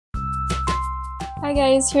Hi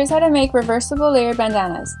guys, here's how to make reversible layered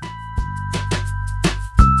bandanas.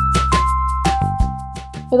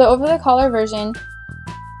 For the over-the-collar version,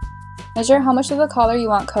 measure how much of the collar you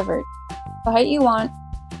want covered, the height you want,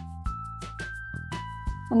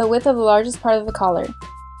 and the width of the largest part of the collar.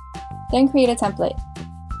 Then create a template.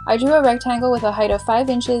 I drew a rectangle with a height of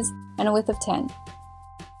 5 inches and a width of 10.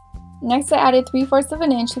 Next, I added 3/4 of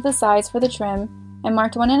an inch to the sides for the trim and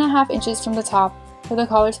marked 1.5 inches from the top for the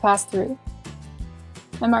collar to pass through.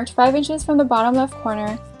 I marked 5 inches from the bottom left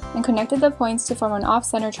corner and connected the points to form an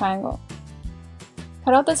off-center triangle.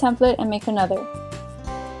 Cut out the template and make another.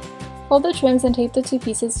 Fold the trims and tape the two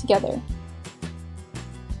pieces together.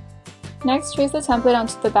 Next, trace the template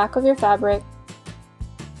onto the back of your fabric,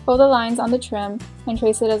 fold the lines on the trim, and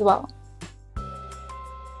trace it as well.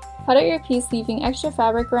 Cut out your piece, leaving extra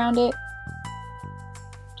fabric around it.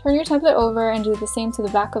 Turn your template over and do the same to the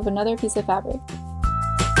back of another piece of fabric.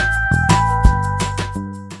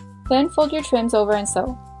 Then fold your trims over and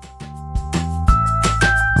sew.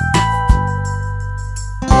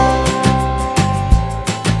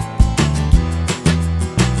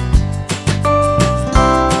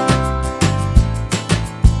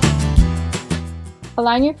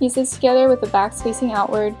 Align your pieces together with the backs facing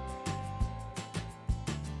outward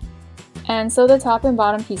and sew the top and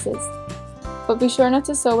bottom pieces, but be sure not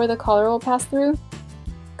to sew where the collar will pass through.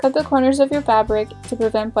 Cut the corners of your fabric to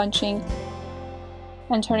prevent bunching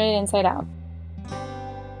and turn it inside out.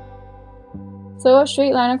 Sew a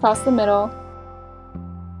straight line across the middle,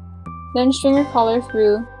 then string your collar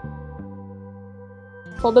through,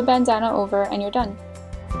 fold the bandana over, and you're done.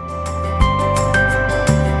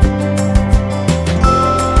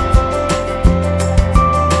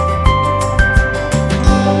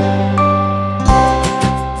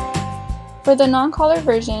 For the non-collar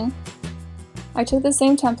version, I took the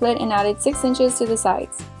same template and added 6 inches to the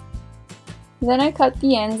sides. Then I cut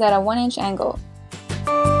the ends at a 1-inch angle.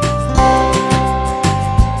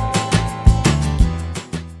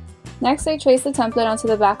 Next, I traced the template onto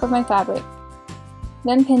the back of my fabric,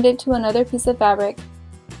 then pinned it to another piece of fabric,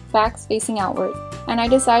 backs facing outward, and I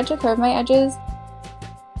decided to curve my edges,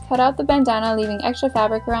 cut out the bandana leaving extra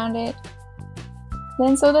fabric around it,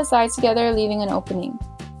 then sew the sides together leaving an opening.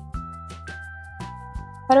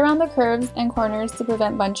 Cut around the curves and corners to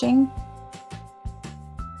prevent bunching.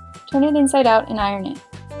 Turn it inside out and iron it.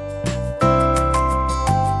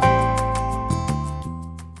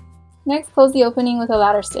 Next, close the opening with a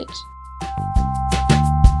ladder stitch.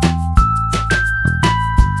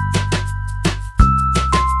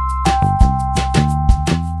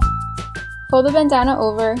 Fold the bandana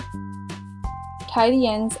over, tie the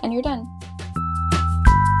ends, and you're done.